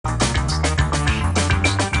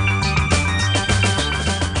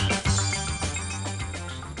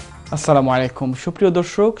আসসালামু আলাইকুম সুপ্রিয়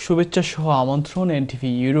দর্শক, শুভেচ্ছা সহ আমন্ত্রণ এনটিভি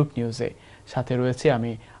ইউরোপ নিউজে। সাথে রয়েছে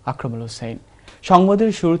আমি আকরামুল হোসেন। সংবাদের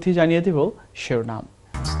শুরুতেই জানিয়ে দেব শিরোনাম।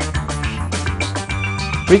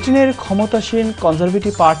 ব্রিটেনের ক্ষমতাসীন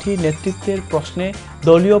কনজারভেটিভ পার্টির নেতৃত্বের প্রশ্নে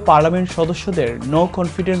দলীয় পার্লামেন্ট সদস্যদের নো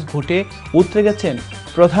কনফিডেন্স ভোটে উতরে গেছেন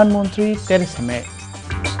প্রধানমন্ত্রী থেরেসা মে।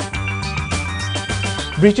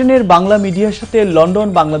 ব্রিটেনের বাংলা মিডিয়ার সাথে লন্ডন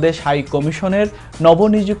বাংলাদেশ হাই কমিশনের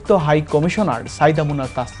নবনিযুক্ত হাই কমিশনার সাইদা মুনা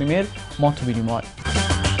তাসনিমের মতবিনিময়।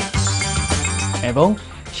 এবং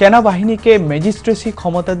সেনাবাহিনীকে ম্যাজিস্ট্রেসি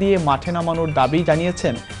ক্ষমতা দিয়ে মাঠে নামানোর দাবি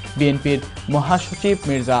জানিয়েছেন বিএনপির মহাসচিব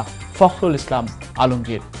মির্জা ফখরুল ইসলাম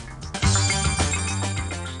আলমগীর।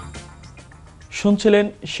 শুনছিলেন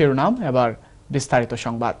শিরোনাম, এবার বিস্তারিত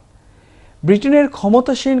সংবাদ। ব্রিটেনের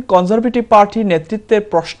ক্ষমতাসীন কনজারভেটিভ পার্টির নেতৃত্বের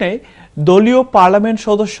প্রশ্নে দলীয় পার্লামেন্ট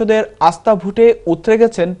সদস্যদের আস্থা ভোটে উতরে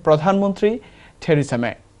গেছেন প্রধানমন্ত্রী থেরেসা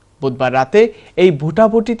মে। বুধবার রাতে এই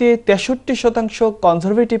ভোটাভুটিতে 63%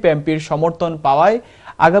 কনজারভেটিভ এমপির সমর্থন পাওয়ায়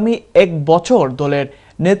আগামী এক বছর দলের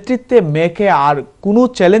নেতৃত্বে মেকে আর কোনো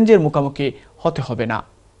চ্যালেঞ্জের মুখোমুখি হতে হবে না।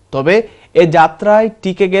 তবে এ যাত্রায়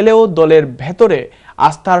টিকে গেলেও দলের ভেতরে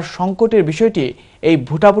আস্থার সংকটের বিষয়টি এই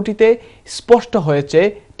ভোটাভুটিতে স্পষ্ট হয়েছে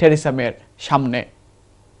থেরেসা মের সামনে।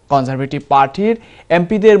 কনজারভেটিভ পার্টির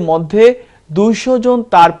এমপিদের মধ্যে 200 জন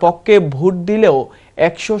তার পক্ষে ভোট দিলেও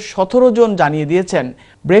 117 জন জানিয়ে দিয়েছেন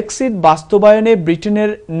ব্রেক্সিট বাস্তবায়নে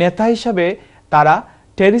ব্রিটেনের নেতা হিসাবে তারা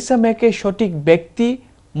থেরেসা মেকে সঠিক ব্যক্তি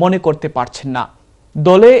মনে করতে পারছেন না।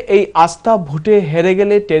 দলে এই আস্থা ভোটে হেরে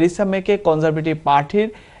গেলে থেরেসা মেকে কনজারভেটিভ পার্টির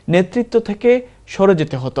নেতৃত্ব থেকে সরে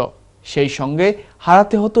যেতে হতো, সেই সঙ্গে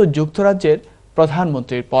হারাতে হতো যুক্তরাজ্যের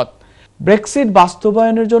প্রধানমন্ত্রীর পদ। ব্রেক্সিট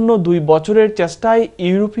বাস্তবায়নের জন্য 2 বছরের চেষ্টায়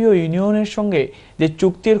ইউরোপীয় ইউনিয়নের সঙ্গে যে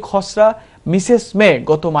চুক্তির খসড়া মিসেস মে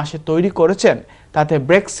গত মাসে তৈরি করেছেন, তাতে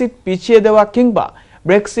ব্রেক্সিট পিছিয়ে দেওয়া কিংবা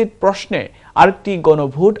ব্রেক্সিট প্রশ্নে আরেকটি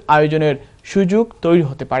গণভোট আয়োজনের সুযোগ তৈরি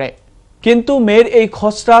হতে পারে। কিন্তু মের এই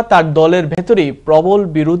খসড়া তার দলের ভেতরেই প্রবল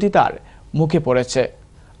বিরোধিতার মুখে পড়েছে।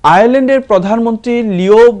 আয়ারল্যান্ডের প্রধানমন্ত্রী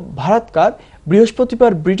লিও ভারাদকার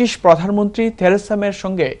বৃহস্পতিবার ব্রিটিশ প্রধানমন্ত্রী থেরেসা মের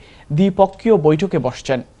সঙ্গে দ্বিপক্ষীয় বৈঠকে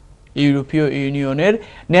বসছেন। ইউরোপীয় ইউনিয়নের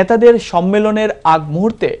নেতাদের সম্মেলনের আগ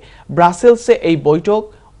মুহূর্তে ব্রাসেলসে এই বৈঠক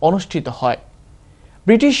অনুষ্ঠিত হয়।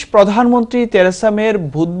 ব্রিটিশ প্রধানমন্ত্রী থেরেসা মের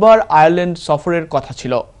বুধবার আয়ারল্যান্ড সফরের কথা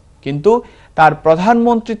ছিল, কিন্তু তার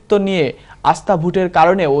প্রধানমন্ত্রিত্ব নিয়ে আস্থা ভোটের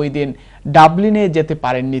কারণে ওই দিন ডাবলিনে যেতে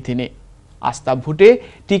পারেননি তিনি। আস্থা ভোটে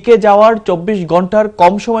টিকে যাওয়ার 24 ঘন্টার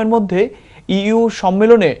কম সময়ের মধ্যে ইইউ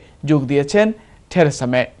সম্মেলনে যোগ দিয়েছেন থেরেসা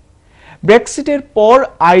মে। ব্রেক্সিটের পর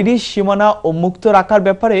আইরিশ সীমানা উন্মুক্ত রাখার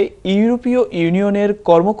ব্যাপারে ইউরোপীয় ইউনিয়নের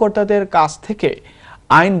কর্মকর্তাদের কাছ থেকে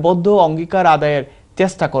আইনবদ্ধ অঙ্গীকার আদায়ের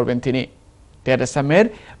চেষ্টা করবেন তিনি। থেরেসা মের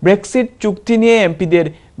ব্রেক্সিট চুক্তি নিয়ে এমপিদের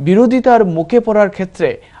বিরোধিতার মুখে পড়ার ক্ষেত্রে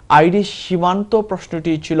আইরিশ সীমান্ত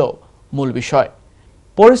প্রশ্নটি ছিল মূল বিষয়।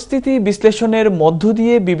 পরিস্থিতি বিশ্লেষণের মধ্য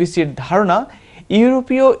দিয়ে বিবিসির ধারণা,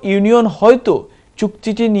 ইউরোপীয় ইউনিয়ন হয়তো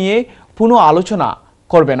চুক্তিটি নিয়ে পুনঃ আলোচনা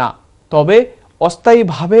করবে না, তবে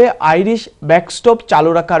অস্থায়ীভাবে আইরিশ ব্যাকস্টপ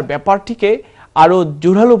চালু রাখার ব্যাপারটিকে আরও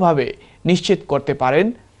জোরালোভাবে নিশ্চিত করতে পারেন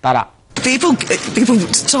তারা। People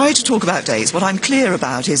try to talk about dates. What I'm clear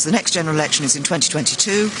about is the next general election is in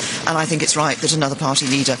 2022, and I think it's right that another party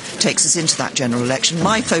leader takes us into that general election.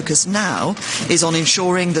 My focus now is on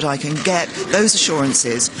ensuring that I can get those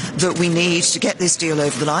assurances that we need to get this deal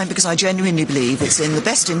over the line, because I genuinely believe it's in the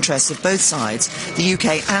best interests of both sides, the UK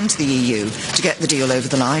and the EU, to get the deal over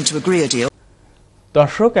the line, to agree a deal.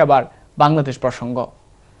 দর্শক, এবার বাংলাদেশ প্রসঙ্গ।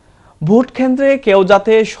 Vote কেন্দ্রে কেউ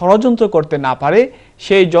যাতে ষড়যন্ত্র করতে না পারে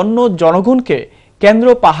সেই জন্য জনগণকে কেন্দ্র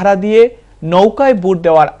পাহারা দিয়ে নৌকায় ভোট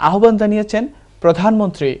দেওয়ার আহ্বান জানিয়েছেন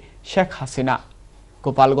প্রধানমন্ত্রী শেখ হাসিনা।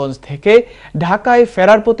 গোপালগঞ্জ থেকে ঢাকায়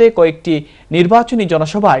ফেরার পথে কয়েকটি নির্বাচনী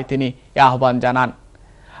জনসভায় তিনি এ আহ্বান জানান।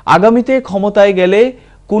 আগামীতে ক্ষমতায় গেলে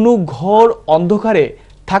কোনো ঘোর অন্ধকারে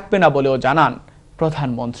থাকবে না বলেও জানান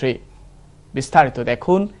প্রধানমন্ত্রী। বিস্তারিত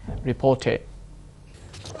দেখুন রিপোর্টে।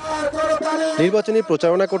 নির্বাচনী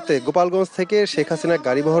প্রচারণা করতে গোপালগঞ্জ থেকে শেখ হাসিনা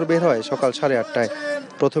গাড়িবহর বের হয় সকাল 8:30টায়।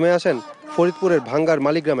 প্রথমে আসেন ফরিদপুরের ভাঙ্গার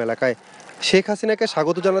মালিগ্রাম এলাকায়। শেখ হাসিনাকে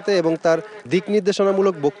স্বাগত জানাতে এবং তার দিক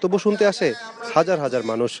নির্দেশনামূলক বক্তব্য শুনতে আসে হাজার হাজার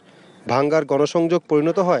মানুষ। ভাঙ্গার গণসংযোগ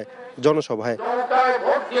পরিণত হয় জনসভায়।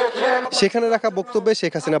 সেখানে রাখা বক্তব্যে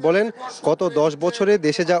শেখ হাসিনা বলেন, গত 10 বছরে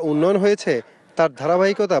দেশে যা উন্নয়ন হয়েছে তার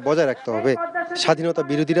ধারাবাহিকতা বজায় রাখতে হবে। স্বাধীনতা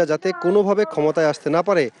বিরোধীরা যাতে কোনোভাবে ক্ষমতায় আসতে না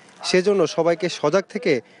পারে সেজন্য সবাইকে সজাগ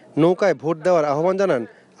থেকে নৌকায় ভোট দেওয়ার আহ্বান জানান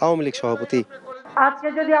আওয়ামী লীগ সভাপতি। আজকে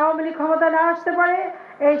যদি আওয়ামী লীগ ক্ষমতা না আসতে পারে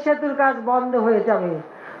এই সেতুর কাজ বন্ধ হয়ে যাবে।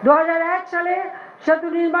 2001 সালে সেতু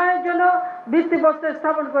নির্মাণের জন্য ভিত্তিপ্রস্তর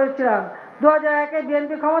স্থাপন করেছিলাম। 2001-এ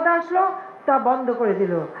বিএনপি ক্ষমতা আসলো, তা বন্ধ করে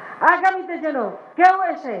দিল। আগামীতে যেন কেউ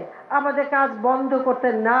এসে আমাদের কাজ বন্ধ করতে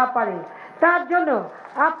না পারে, তার জন্য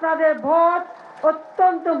আপনাদের ভোট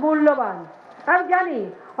অত্যন্ত মূল্যবান। আমি জানি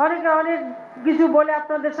অনেকে অনেক কিছু বলে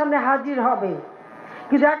আপনাদের সামনে হাজির হবে,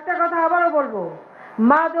 কিন্তু একটা কথা আবারও বলবো,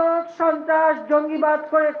 মাদক সন্ত্রাস জঙ্গিবাদ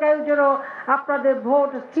করে কেউ যেন আপনাদের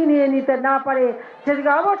ভোট ছিনিয়ে নিতে না পারে,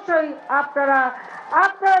 সেদিকে অবশ্যই আপনারা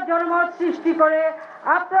জনমত সৃষ্টি করে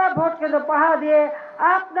আপনারা ভোট কেন্দ্র পাহারা দিয়ে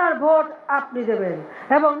আপনার ভোট আপনি দেবেন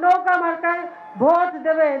এবং নৌকা মার্কায় ভোট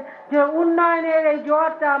দেবেন, যে উন্নয়নের এই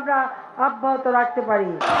জোয়ারটা আমরা অব্যাহত রাখতে পারি।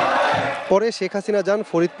 পরে শেখ হাসিনা যান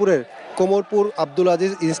ফরিদপুরের কোমরপুর আব্দুল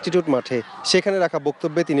আজিজ ইনস্টিটিউট মাঠে। সেখানে রাখা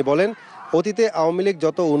বক্তব্যে তিনি বলেন, অতীতে আওয়ামী লীগ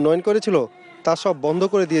যত উন্নয়ন করেছিল তা সব বন্ধ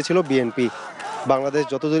করে দিয়েছিল বিএনপি। বাংলাদেশ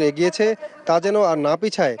যতদূর এগিয়েছে তা যেন আর না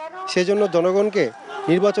পিছায়, সেজন্য জনগণকে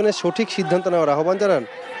নির্বাচনের সঠিক সিদ্ধান্ত নেওয়ার আহ্বান জানান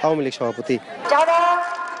আওয়ামী লীগ সভাপতি। যারা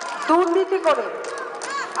দুর্নীতি করে,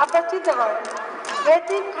 আপনার চিন্তা করেন,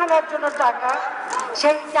 এতিমখানার জন্য টাকা,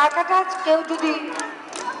 সেই টাকাটা কেউ যদি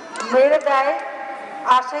মেরে দেয়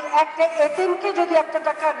আর সেই একটা এতিমকে যদি একটা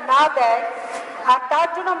টাকা না দেয় আর তার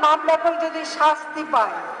জন্য মামলা করে যদি শাস্তি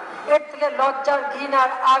পায়, এর থেকে লজ্জার ঘৃণার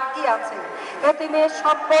আর কি আছে? এতিমের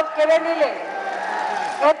সম্পদ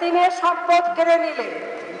কেড়ে নিলে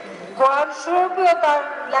কোরআন শরীফেও তার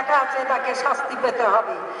লেখা আছে তাকে শাস্তি পেতে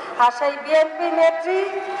হবে। আর সেই বিএনপি নেত্রী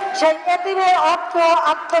সেই এতিমের অর্থ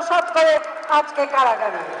আত্মসাৎ করে আজকে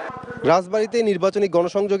কারাগারে। রাজবাড়ীতে নির্বাচনী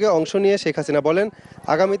গণসংযোগে অংশ নিয়ে শেখ হাসিনা বলেন,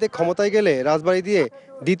 আগামীতে ক্ষমতায় গেলে রাজবাড়ী দিয়ে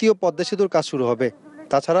দ্বিতীয় পদ্মা সেতুর কাজ শুরু হবে।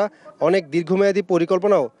 তাছাড়া অনেক দীর্ঘমেয়াদী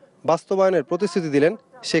পরিকল্পনাও বাস্তবায়নের প্রতিশ্রুতি দিলেন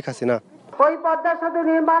শেখ হাসিনা। ওই পদ্মা সেতু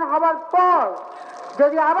নির্মাণ হবার পর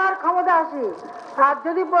যদি আবার ক্ষমতা আসি আর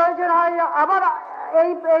যদি প্রয়োজন হয় আবার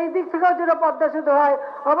এই দিক থেকেও যদি পদ্মা সেতু হয়,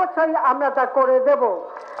 অবশ্যই আমরা তা করে দেব,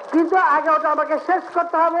 কিন্তু আগে ওটা আমাকে শেষ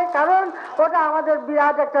করতে হবে, কারণ ওটা আমাদের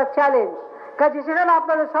বিরাট একটা চ্যালেঞ্জ। কাজে সেখানে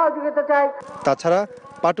আপনাদের সহযোগিতা চাই। তাছাড়া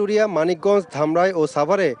পাটুরিয়া, মানিকগঞ্জ, ধামরাই ও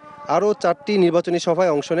সাভারে আরও 4টি নির্বাচনী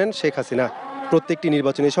সভায় অংশ নেন শেখ হাসিনা। প্রত্যেকটি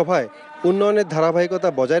নির্বাচনী সভায় উন্নয়নের ধারাবাহিকতা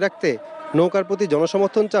বজায় রাখতে নৌকার প্রতি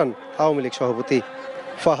জনসমর্থন চান আওয়ামী লীগ সভাপতি।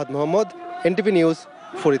 Fahad Mohammad, NTV news,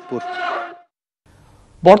 Faridpur.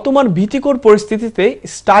 বর্তমান ভীতিকর পরিস্থিতিতে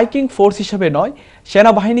স্ট্রাইকিং ফোর্স হিসেবে নয়,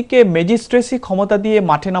 সেনাবাহিনীকে ম্যাজিস্ট্রেসি ক্ষমতা দিয়ে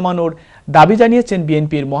মাঠে নামানোর দাবি জানিয়েছেন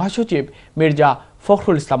বিএনপির মহাসচিব মির্জা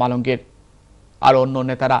ফখরুল ইসলাম আলমগীর। আর অন্য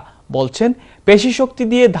নেতারা বলছেন, পেশি শক্তি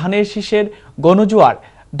দিয়ে ধানের শীষের গণজোয়ার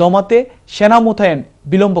দমাতে সেনা মোতায়েন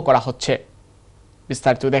বিলম্ব করা হচ্ছে।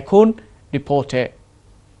 বিস্তারিত দেখুন রিপোর্টে।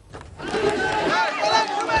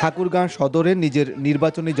 ঠাকুরগাঁ সদরে নিজের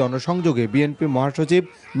নির্বাচনী জনসংযোগে বিএনপি মহাসচিব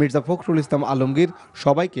মির্জা ফখরুল ইসলাম আলমগীর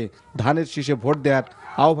সবাইকে ধানের শীষে ভোট দেওয়ার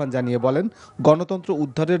আহ্বান জানিয়ে বলেন, গণতন্ত্র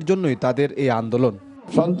উদ্ধারের জন্যই তাদের এই আন্দোলন।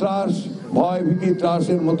 সন্ত্রাস, ভয়, ভীতি,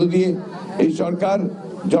 ত্রাসের মধ্য দিয়ে এই সরকার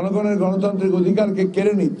জনগণের গণতান্ত্রিক অধিকারকে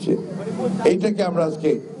কেড়ে নিচ্ছে। এইটাকে আমরা আজকে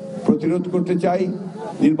প্রতিরোধ করতে চাই।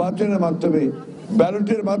 নির্বাচনের মাধ্যমে,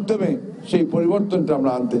 ব্যালটের মাধ্যমে সেই পরিবর্তনটা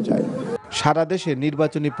আমরা আনতে চাই। সারা দেশে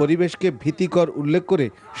নির্বাচনী পরিবেশকে ভীতিকর উল্লেখ করে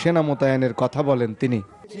সেনা মোতায়েনের কথা বলেন তিনি।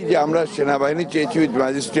 যে আমরা সেনাবাহিনী চেয়েছি with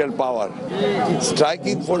magisterial power,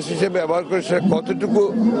 striking force হিসেবে ব্যবহার করে সেটা কতটুকু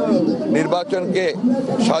নির্বাচনকে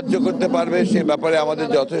সাহায্য করতে পারবে সে ব্যাপারে আমাদের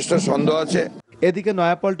যথেষ্ট সন্দেহ আছে। এদিকে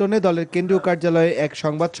নয়াপল্টনে দলের কেন্দ্রীয় কার্যালয়ে এক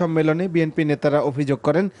সংবাদ সম্মেলনে বিএনপি নেতারা অভিযোগ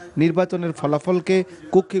করেন, নির্বাচনের ফলাফলকে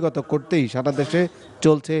কুক্ষিগত করতেই সারা দেশে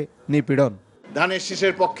চলছে নিপীড়ন। ধানের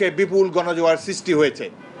শীষের পক্ষে বিপুল গণজোয়ার সৃষ্টি হয়েছে।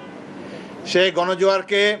 সেই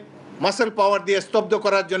গণজোয়ারকে মাসেল পাওয়ার দিয়ে স্তব্ধ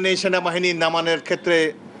করার জন্য সেনাবাহিনী নামানোর ক্ষেত্রে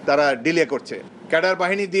তারা ডিলে করছে। ক্যাডার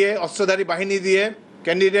বাহিনী দিয়ে, অস্ত্রধারী বাহিনী দিয়ে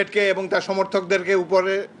ক্যান্ডিডেটকে এবং তার সমর্থকদেরকে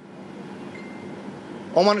উপরে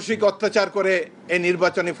অমানসিক অত্যাচার করে এই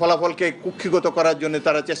নির্বাচনী ফলাফলকে কুক্ষিগত করার জন্য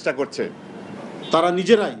তারা চেষ্টা করছে। তারা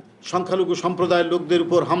নিজেরাই সংখ্যালঘু সম্প্রদায়ের লোকদের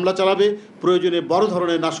উপর হামলা চালাবে, প্রয়োজনে বড়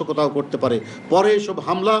ধরনের নাশকতাও করতে পারে। পরে এসব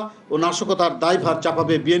হামলা ও নাশকতার দায়ভার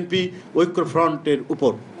চাপাবে বিএনপি ঐক্যফ্রন্টের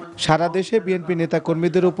উপর। সারা দেশে বিএনপি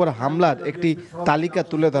নেতাকর্মীদের উপর হামলার একটি তালিকা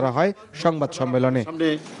তুলে ধরা হয় সংবাদ সম্মেলনে।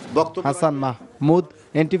 Hasan Mahmud,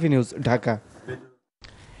 NTV news, Dhaka.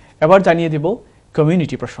 এবার জানিয়ে দেব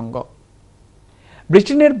কমিউনিটি প্রসঙ্গ।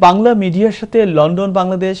 ব্রিটেনের বাংলা মিডিয়ার সাথে লন্ডন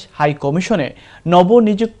বাংলাদেশ হাই কমিশনে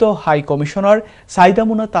নবনিযুক্ত হাই কমিশনার সাইদা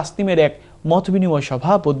মুনা তাসনিমের এক মতবিনিময়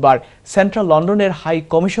সভা বুধবার সেন্ট্রাল লন্ডনের হাই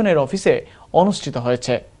কমিশনের অফিসে অনুষ্ঠিত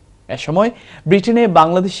হয়েছে। এ সময় ব্রিটেনে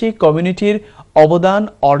বাংলাদেশি কমিউনিটির অবদান,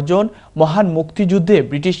 অর্জন, মহান মুক্তিযুদ্ধে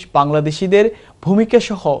ব্রিটিশ বাংলাদেশিদের ভূমিকা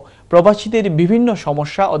সহ প্রবাসীদের বিভিন্ন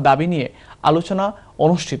সমস্যা ও দাবি নিয়ে আলোচনা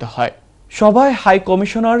অনুষ্ঠিত হয়। সভায় হাই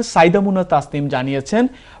কমিশনার সাইদা মুনা তাসনিম জানিয়েছেন,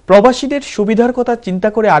 প্রবাসীদের সুবিধার কথা চিন্তা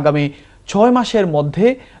করে আগামী 6 মাসের মধ্যে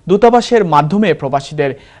দূতাবাসের মাধ্যমে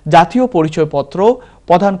প্রবাসীদের জাতীয় পরিচয়পত্র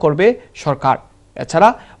প্রদান করবে সরকার। এছাড়া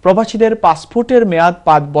প্রবাসীদের পাসপোর্টের মেয়াদ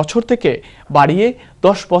 5 বছর থেকে বাড়িয়ে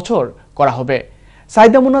 10 বছর করা হবে।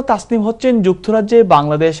 সাইদা মুনা তাসনিম হচ্ছেন যুক্তরাজ্যে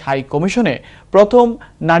বাংলাদেশ হাই কমিশনে প্রথম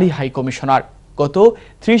নারী হাই কমিশনার। গত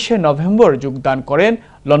 30 নভেম্বর যোগদান করেন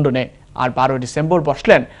লন্ডনে, আর 12 ডিসেম্বর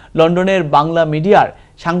বসলেন লন্ডনের বাংলা মিডিয়ার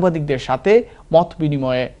সাংবাদিকদের সাথে মত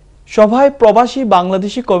বিনিময়ে। সভায় প্রবাসী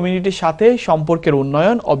বাংলাদেশি কমিউনিটির সাথে সম্পর্কের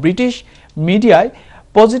উন্নয়ন ও ব্রিটিশ মিডিয়ায়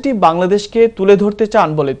পজিটিভ বাংলাদেশকে তুলে ধরতে চান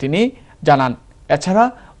বলে তিনি জানান। এছাড়া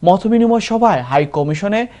মতবিনিময় সভায় হাই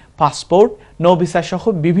কমিশনে পাসপোর্ট, নৌ ভিসা সহ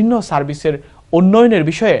বিভিন্ন সার্ভিসের উন্নয়নের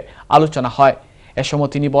বিষয়ে আলোচনা হয়। এ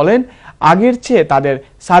সময় তিনি বলেন, আগের চেয়ে তাদের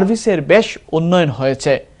সার্ভিসের বেশ উন্নয়ন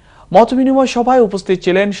হয়েছে। মতবিনিময় সভায় উপস্থিত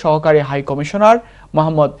ছিলেন সহকারী high commissioner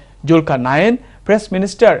Mohammad Zulkar nine, press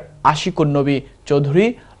minister আশিকুন নবী চৌধুরী,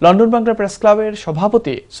 লন্ডন বাংলা প্রেস ক্লাবের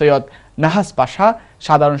সভাপতি সৈয়দ নাহাস পাশা,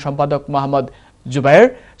 সাধারণ সম্পাদক মোহাম্মদ জুবায়ের,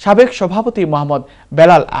 সাবেক সভাপতি মোহাম্মদ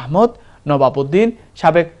বেলাল আহমদ, নবাবউদ্দিন,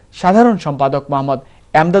 সাবেক সাধারণ সম্পাদক মোহাম্মদ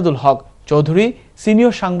এমদাদুল হক চৌধুরী,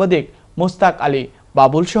 সিনিয়র সাংবাদিক মুস্তাক আলী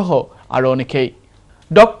বাবুল সহ আরও অনেকেই।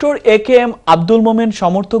 Doctor A K M. আব্দুল মোমেন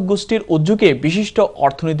সমর্থক গোষ্ঠীর উদ্যোগে বিশিষ্ট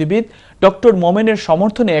অর্থনীতিবিদ ডক্টর মোমেনের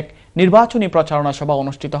সমর্থনে এক নির্বাচনী প্রচারণা সভা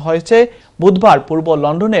অনুষ্ঠিত হয়েছে বুধবার পূর্ব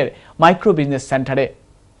লন্ডনের মাইক্রো বিজনেস সেন্টারে।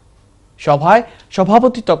 সভায়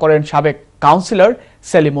সভাপতিত্ব করেন সাবেক কাউন্সিলর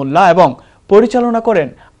সেলিমুল্লাহ এবং পরিচালনা করেন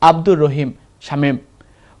আব্দুর রহিম শামীম।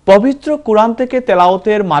 পবিত্র কুরআন থেকে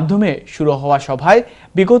তেলাওয়াতের মাধ্যমে শুরু হওয়া সভায়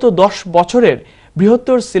বিগত 10 বছরের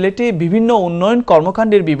বৃহত্তর সিলেটে বিভিন্ন উন্নয়ন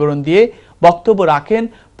কর্মকাণ্ডের বিবরণ দিয়ে বক্তব্য রাখেন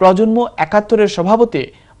প্রজন্ম 71-এর সভাপতি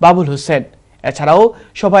বাবুল হোসেন। এছাড়াও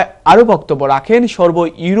সভায় আরও বক্তব্য রাখেন সর্ব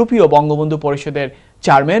ইউরোপীয় বঙ্গবন্ধু পরিষদের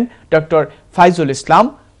চেয়ারম্যান ডক্টর ফাইজুল ইসলাম,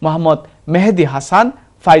 মোহাম্মদ মেহেদি হাসান,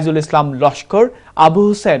 ফাইজুল ইসলাম লস্কর, আবু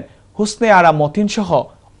হোসেন, হুসনে আরা মতিন সহ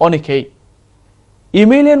অনেকেই।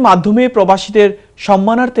 ইমেইলের মাধ্যমে প্রবাসীদের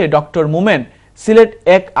সম্মানার্থে ডক্টর মোমেন সিলেট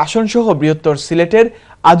 1 আসন সহ বৃহত্তর সিলেটের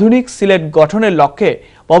আধুনিক সিলেট গঠনের লক্ষ্যে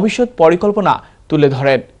ভবিষ্যৎ পরিকল্পনা তুলে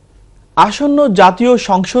ধরেন। আসন্ন জাতীয়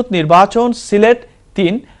সংসদ নির্বাচন সিলেট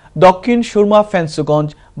 3 দক্ষিণ সুরমা ফেন্সুগঞ্জ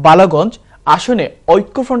বালাগঞ্জ আসনে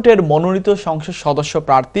ঐক্যফ্রন্টের মনোনীত সংসদ সদস্য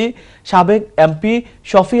প্রার্থী সাবেক এমপি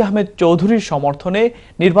শফি আহমেদ চৌধুরীর সমর্থনে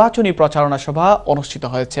নির্বাচনী প্রচারণা সভা অনুষ্ঠিত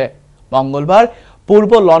হয়েছে। মঙ্গলবার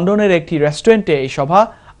পূর্ব লন্ডনের একটি রেস্টুরেন্টে এই সভা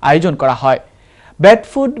আয়োজন করা হয়।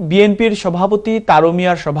 ব্যাডফুড বিএনপির সভাপতি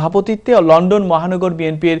তারুমিয়ার সভাপতিত্বে ও লন্ডন মহানগর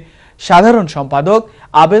বিএনপির সাধারণ সম্পাদক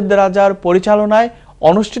আবেদ রাজার পরিচালনায়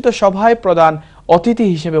অনুষ্ঠিত সভায় প্রধান অতিথি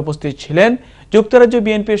হিসেবে উপস্থিত ছিলেন যুক্তরাজ্য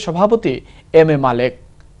বিএনপির সভাপতি এম.এ. মালেক।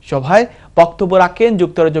 সভায় বক্তব্য রাখেন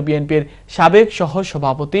যুক্তরাজ্য বিএনপির সাবেক সহ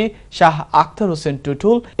সভাপতি শাহ আখতার হোসেন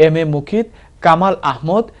টুটুল, এম.এ. মুকিত, কামাল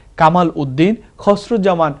আহমদ, কামাল উদ্দিন,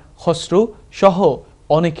 খসরুজ্জামান খসরু সহ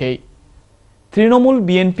অনেকেই। তৃণমূল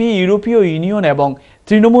বিএনপি ইউরোপীয় ইউনিয়ন এবং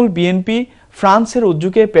তৃণমূল বিএনপি ফ্রান্সের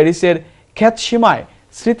উদ্যোগে প্যারিসের খ্যাতসীমায়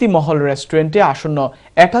স্মৃতিমহল রেস্টুরেন্টে আসন্ন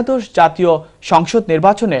 11 জাতীয় সংসদ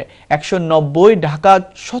নির্বাচনে 190 ঢাকা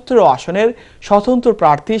 17 আসনের স্বতন্ত্র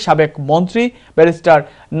প্রার্থী সাবেক মন্ত্রী ব্যারিস্টার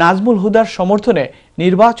নাজমুল হুদার সমর্থনে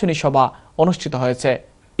নির্বাচনী সভা অনুষ্ঠিত হয়েছে।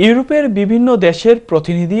 ইউরোপের বিভিন্ন দেশের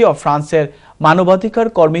প্রতিনিধি ও ফ্রান্সের মানবাধিকার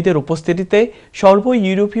কর্মীদের উপস্থিতিতে সর্ব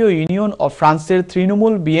ইউরোপীয় ইউনিয়ন ও ফ্রান্সের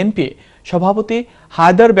তৃণমূল বিএনপি সভাপতি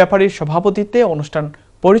হায়দার ব্যাপারীর সভাপতিত্বে অনুষ্ঠান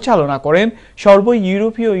পরিচালনা করেন সর্ব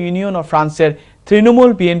ইউরোপীয় ইউনিয়ন ও ফ্রান্সের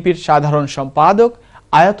তৃণমূল বিএনপির সাধারণ সম্পাদক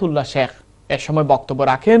আয়াতুল্লাহ শেখ। এ সময় বক্তব্য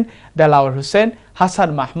রাখেন দেলাওয়ার হোসেন, হাসান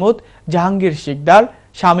মাহমুদ, জাহাঙ্গীর শিকদার,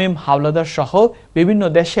 শামীম হাওলাদার সহ বিভিন্ন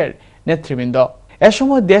দেশের নেতৃবৃন্দ। এ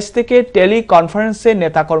সময় দেশ থেকে টেলি কনফারেন্সে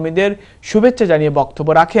নেতাকর্মীদের শুভেচ্ছা জানিয়ে বক্তব্য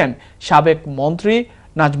রাখেন সাবেক মন্ত্রী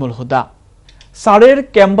নাজমুল হুদা। সারের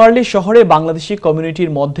ক্যাম্বারলি শহরে বাংলাদেশি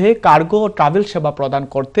কমিউনিটির মধ্যে কার্গো ও ট্রাভেল সেবা প্রদান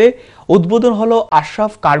করতে উদ্বোধন হলো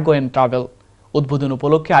আশরাফ কার্গো অ্যান্ড ট্রাভেল। উদ্বোধন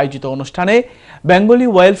উপলক্ষে আয়োজিত অনুষ্ঠানে বেঙ্গলি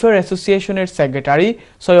ওয়েলফেয়ার অ্যাসোসিয়েশনের সেক্রেটারি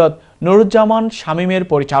সৈয়দ নুরুজ্জামান শামীমের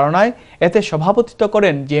পরিচালনায় এতে সভাপতিত্ব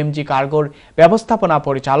করেন জিএমজি কার্গোর ব্যবস্থাপনা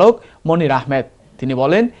পরিচালক মনির আহমেদ। তিনি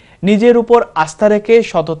বলেন, নিজের উপর আস্থা রেখে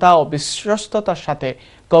সততা ও বিশ্বস্ততার সাথে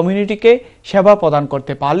কমিউনিটিকে সেবা প্রদান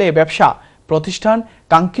করতে পারলে ব্যবসা প্রতিষ্ঠান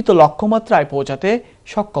কাঙ্ক্ষিত লক্ষ্যমাত্রায় পৌঁছাতে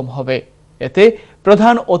সক্ষম হবে। এতে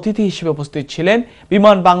প্রধান অতিথি হিসেবে উপস্থিত ছিলেন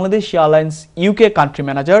বিমান Bangladesh airlines UK country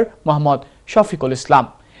manager Mohammad Shafiqul Islam.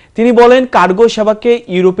 তিনি বলেন, কার্গো সেবাকে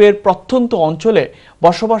ইউরোপের প্রত্যন্ত অঞ্চলে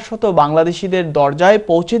বসবাসরত বাংলাদেশিদের দরজায়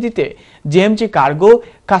পৌঁছে দিতে জেএমজি কার্গো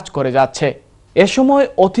কাজ করে যাচ্ছে। এ সময়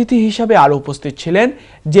অতিথি হিসাবে আরও উপস্থিত ছিলেন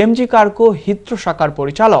জেএমজি কার্গো হিথ্রো শাখার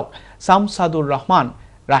পরিচালক শামসাদুর রহমান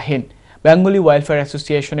রাহিন, বেঙ্গলি ওয়েলফেয়ার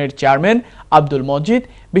অ্যাসোসিয়েশনের চেয়ারম্যান আব্দুল মজিদ,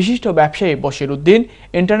 বিশিষ্ট ব্যবসায়ী বশির উদ্দিন,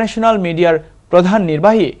 ইন্টারন্যাশনাল মিডিয়ার প্রধান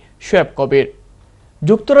নির্বাহী শোয়েব কবির।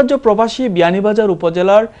 যুক্তরাজ্য প্রবাসী বিয়ানীবাজার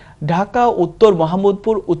উপজেলার ঢাকা উত্তর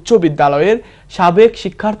মোহাম্মদপুর উচ্চ বিদ্যালয়ের সাবেক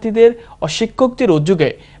শিক্ষার্থীদের ও শিক্ষকদের উদ্যোগে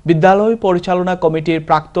বিদ্যালয় পরিচালনা কমিটির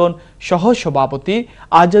প্রাক্তন সহ-সভাপতি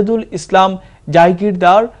আজাদুল ইসলাম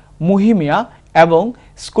জায়গিরদার মুহিমিয়া এবং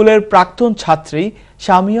স্কুলের প্রাক্তন ছাত্রী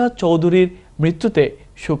সামিয়া চৌধুরীর মৃত্যুতে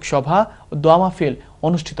শোকসভা ও দোয়া মাহফিল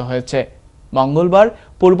অনুষ্ঠিত হয়েছে। মঙ্গলবার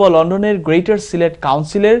পূর্ব লন্ডনের গ্রেটার সিলেট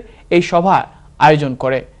কাউন্সিলের এই সভা আয়োজন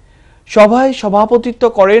করে। সভায় সভাপতিত্ব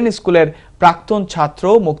করেন স্কুলের প্রাক্তন ছাত্র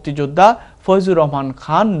মুক্তিযোদ্ধা ফয়জুর রহমান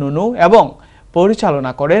খান নুনু এবং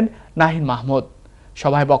পরিচালনা করেন নাহিন মাহমুদ।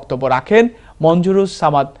 সভায় বক্তব্য রাখেন মঞ্জুরুস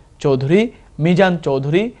সামাদ চৌধুরী, মিজান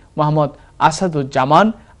চৌধুরী, মোহাম্মদ আসাদুজ্জামান,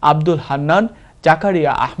 আব্দুল হান্নান,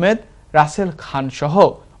 জাকারিয়া আহমেদ, রাসেল খান সহ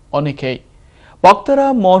অনেকেই। বক্তারা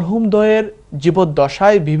মরহুমদ্বয়ের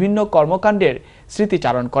জীবদ্দশায় বিভিন্ন কর্মকাণ্ডের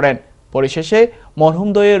স্মৃতিচারণ করেন। পরিশেষে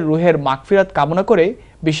মরহুমদ্বয়ের রুহের মাগফিরাত কামনা করে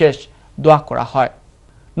বিশেষ দোয়া করা হয়।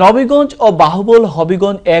 নবীগঞ্জ ও বাহুবল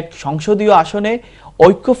হবিগঞ্জ এক সংসদীয় আসনে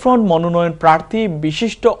ঐক্যফ্রন্ট মনোনয়ন প্রার্থী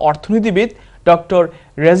বিশিষ্ট অর্থনীতিবিদ ডক্টর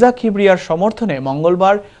রেজা কিবরিয়ার সমর্থনে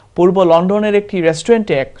মঙ্গলবার পূর্ব লন্ডনের একটি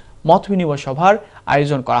রেস্টুরেন্টে এক মতবিনিময় সভার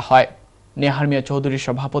আয়োজন করা হয়। নেহার মিয়া চৌধুরীর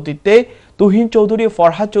সভাপতিত্বে, তুহিন চৌধুরী,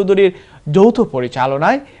 ফরহাদ চৌধুরীর যৌথ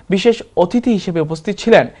পরিচালনায় বিশেষ অতিথি হিসেবে উপস্থিত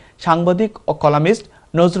ছিলেন সাংবাদিক ও কলামিস্ট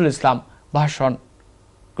নজরুল ইসলাম ভাষণ।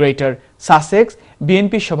 গ্রেটার সাসেক্স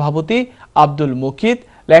বিএনপি সভাপতি আব্দুল মুকিত,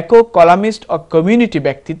 লেখক, কলামিস্ট ও কমিউনিটি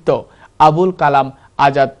ব্যক্তিত্ব আবুল কালাম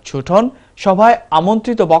আজাদ ছুটন। সভায়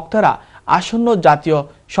আমন্ত্রিত বক্তারা আসন্ন জাতীয়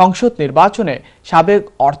সংসদ নির্বাচনে সাবেক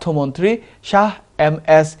অর্থমন্ত্রী শাহ এম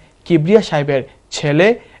এস কিবরিয়া সাহেবের ছেলে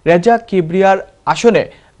রেজা কিবরিয়ার আসনে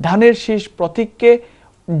ধানের শীষ প্রতীককে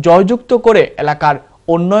জয়যুক্ত করে এলাকার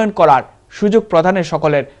উন্নয়ন করার সুযোগ প্রদানে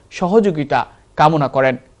সকলের সহযোগিতা কামনা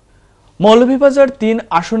করেন। মৌলভীবাজার ৩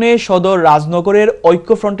 আসনে সদর রাজনগরের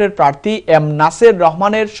ঐক্যফ্রন্টের প্রার্থী এম নাসের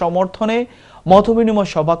রহমানের সমর্থনে মতবিনিময়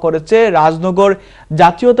সভা করেছে রাজনগর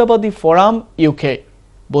জাতীয়তাবাদী ফোরাম ইউকে।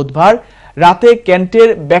 বুধবার রাতে কেন্টের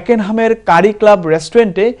বেকেনহামের কারি ক্লাব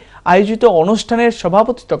রেস্টুরেন্টে আয়োজিত অনুষ্ঠানের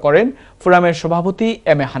সভাপতিত্ব করেন ফোরামের সভাপতি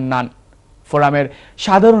এম এ হান্নান। ফোরামের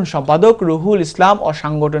সাধারণ সম্পাদক রুহুল ইসলাম ও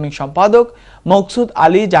সাংগঠনিক সম্পাদক মকসুদ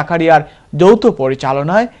আলী জাকারিয়ার যৌথ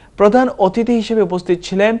পরিচালনায় প্রধান অতিথি হিসেবে উপস্থিত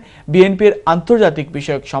ছিলেন বিএনপির আন্তর্জাতিক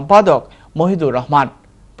বিষয়ক সম্পাদক মহিদুর রহমান।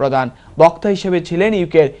 প্রধান বক্তা হিসেবে ছিলেন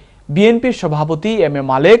ইউকের বিএনপির সভাপতি এম এ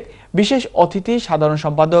মালেক, বিশেষ অতিথি সাধারণ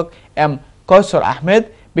সম্পাদক এম কয়সর আহমেদ,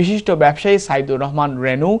 বিশিষ্ট ব্যবসায়ী সাইদুর রহমান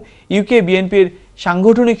রেনু, ইউকে বিএনপির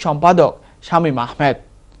সাংগঠনিক সম্পাদক শামীম আহমেদ।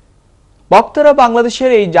 বক্তারা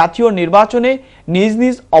বাংলাদেশের এই জাতীয় নির্বাচনে নিজ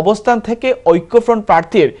নিজ অবস্থান থেকে ঐক্যফ্রন্ট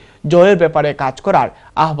প্রার্থীর জয়ের ব্যাপারে কাজ করার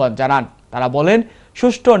আহ্বান জানান। তারা বলেন,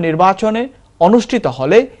 সুষ্ঠু নির্বাচনে অনুষ্ঠিত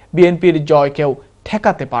হলে বিএনপির জয় কেউ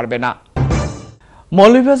ঠেকাতে পারবে না।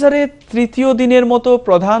 মৌলভীবাজারে তৃতীয় দিনের মতো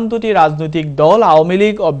প্রধান দুটি রাজনৈতিক দল আওয়ামী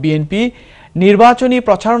লীগ ও বিএনপি নির্বাচনী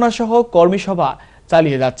প্রচারণা সহ কর্মী সভা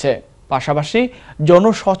চালিয়ে যাচ্ছে। পাশাপাশি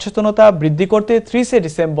জনসচেতনতা বৃদ্ধি করতে 30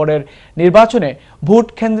 ডিসেম্বরের নির্বাচনে ভোট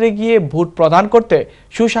কেন্দ্রে গিয়ে ভোট প্রদান করতে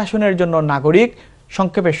সুশাসনের জন্য নাগরিক,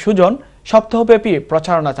 সংক্ষেপে সুজন, সপ্তাহব্যাপী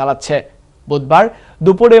প্রচারণা চালাচ্ছে। বুধবার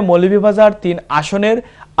দুপুরে মৌলভীবাজার 3 আসনের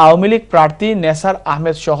আওয়ামী লীগ প্রার্থী নেসার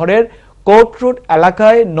আহমেদ শহরের কোর্ট রোড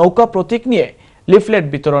এলাকায় নৌকা প্রতীক নিয়ে লিফলেট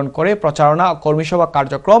বিতরণ করে প্রচারণা ও কর্মীসভা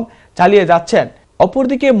কার্যক্রম চালিয়ে যাচ্ছেন।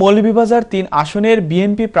 অপরদিকে মৌলভীবাজার 3 আসনের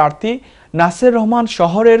বিএনপি প্রার্থী নাসের রহমান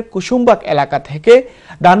শহরের কুসুমবাগ এলাকা থেকে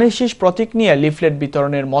ধানের শীষ প্রতীক নিয়ে লিফলেট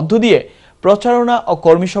বিতরণের মধ্য দিয়ে প্রচারণা ও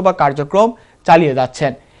কর্মীসভা কার্যক্রম চালিয়ে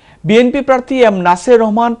যাচ্ছেন। বিএনপি প্রার্থী এম নাসের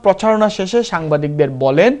রহমান প্রচারণা শেষে সাংবাদিকদের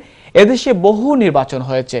বলেন, এদেশে বহু নির্বাচন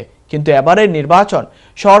হয়েছে, কিন্তু এবারের নির্বাচন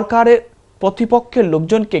সরকারের প্রতিপক্ষের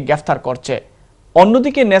লোকজনকে গ্রেফতার করছে।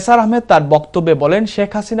 অন্যদিকে নেসার আহমেদ তার বক্তব্যে বলেন,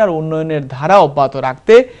 শেখ হাসিনার উন্নয়নের ধারা অব্যাহত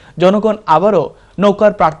রাখতে জনগণ আবারও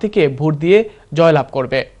নৌকার প্রার্থীকে ভোট দিয়ে জয়লাভ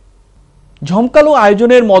করবে। ঝমকালো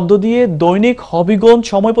আয়োজনের মধ্য দিয়ে দৈনিক হবিগঞ্জ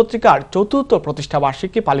সময় পত্রিকার ৪র্থ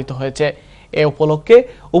প্রতিষ্ঠাবার্ষিকী পালিত হয়েছে। এ উপলক্ষে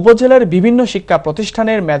উপজেলার বিভিন্ন শিক্ষা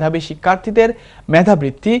প্রতিষ্ঠানের মেধাবী শিক্ষার্থীদের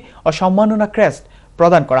মেধাবৃত্তি ও সম্মাননা ক্রেস্ট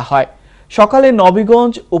প্রদান করা হয়। সকালে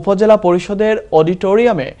নবীগঞ্জ উপজেলা পরিষদের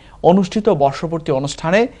অডিটোরিয়ামে অনুষ্ঠিত বর্ষপূর্তি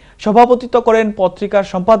অনুষ্ঠানে সভাপতিত্ব করেন পত্রিকার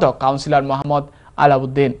সম্পাদক কাউন্সিলর মোহাম্মদ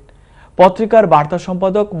আলাউদ্দিন। পত্রিকার বার্তা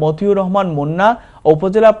সম্পাদক মতিউর রহমান মুন্না ও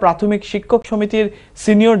উপজেলা প্রাথমিক শিক্ষক সমিতির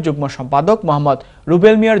সিনিয়র যুগ্ম সম্পাদক মোহাম্মদ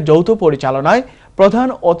রুবেল মিয়ার যৌথ পরিচালনায় প্রধান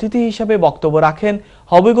অতিথি হিসেবে বক্তব্য রাখেন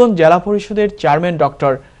হবিগঞ্জ জেলা পরিষদের চেয়ারম্যান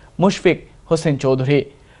ডক্টর মুশফিক হোসেন চৌধুরী।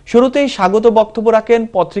 শুরুতেই স্বাগত বক্তব্য রাখেন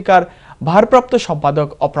পত্রিকার ভারপ্রাপ্ত সম্পাদক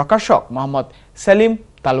ও প্রকাশক মোহাম্মদ সেলিম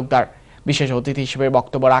তালুকদার। বিশেষ অতিথি হিসেবে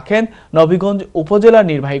বক্তব্য রাখেন নবীগঞ্জ উপজেলা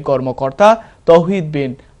নির্বাহী কর্মকর্তা তৌহিদ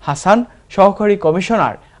বিন হাসান, সহকারী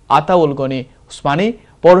কমিশনার আতাউল গনি উসমানী,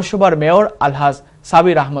 পৌরসভার মেয়র আলহাজ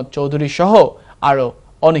সাবির আহমদ চৌধুরী সহ আরও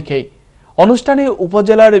অনেকেই। অনুষ্ঠানে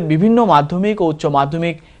উপজেলার বিভিন্ন মাধ্যমিক ও উচ্চ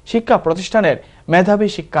মাধ্যমিক শিক্ষা প্রতিষ্ঠানের মেধাবী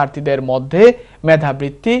শিক্ষার্থীদের মধ্যে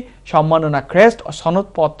মেধাবৃত্তি, সম্মাননা ক্রেস্ট ও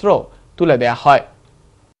সনদপত্র তুলে দেয়া হয়।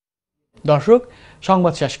 দর্শক,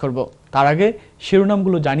 সংবাদ শেষ করব, তার আগে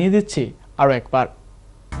শিরোনামগুলো জানিয়ে দিচ্ছি আরও একবার।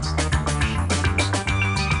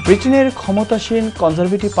 ব্রিটেনের ক্ষমতাসীন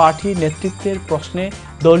কনজারভেটিভ পার্টি নেতৃত্বের প্রশ্নে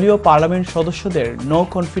দলীয় পার্লামেন্ট সদস্যদের নো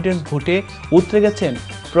কনফিডেন্স ভোটে উতরে গেছেন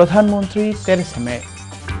প্রধানমন্ত্রী থেরেসা মে।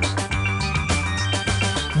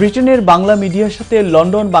 ব্রিটেনের বাংলা মিডিয়ার সাথে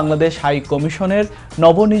লন্ডন বাংলাদেশ হাই কমিশনের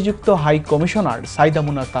নবনিযুক্ত হাই কমিশনার সাইদা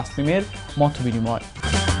মুনা তাসনিমের মতবিনিময়।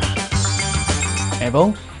 এবং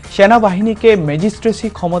সেনাবাহিনীকে ম্যাজিস্ট্রেসি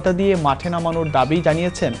ক্ষমতা দিয়ে মাঠে নামানোর দাবি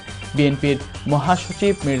জানিয়েছেন বিএনপির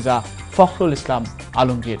মহাসচিব মির্জা ফখরুল ইসলাম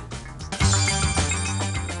আলমগীর।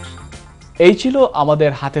 এই ছিল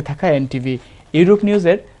আমাদের হাতে থাকা এনটিভি ইউরোপ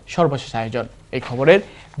নিউজের সর্বশেষ আয়োজন। এই খবরের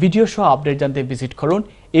ভিডিও সহ আপডেট জানতে ভিজিট করুন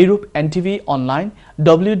ইউরোপ এনটিভি অনলাইন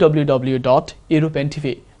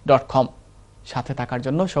www.europentv.com। সাথে থাকার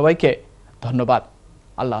জন্য সবাইকে ধন্যবাদ।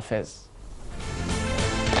 আল্লাহ হাফেজ।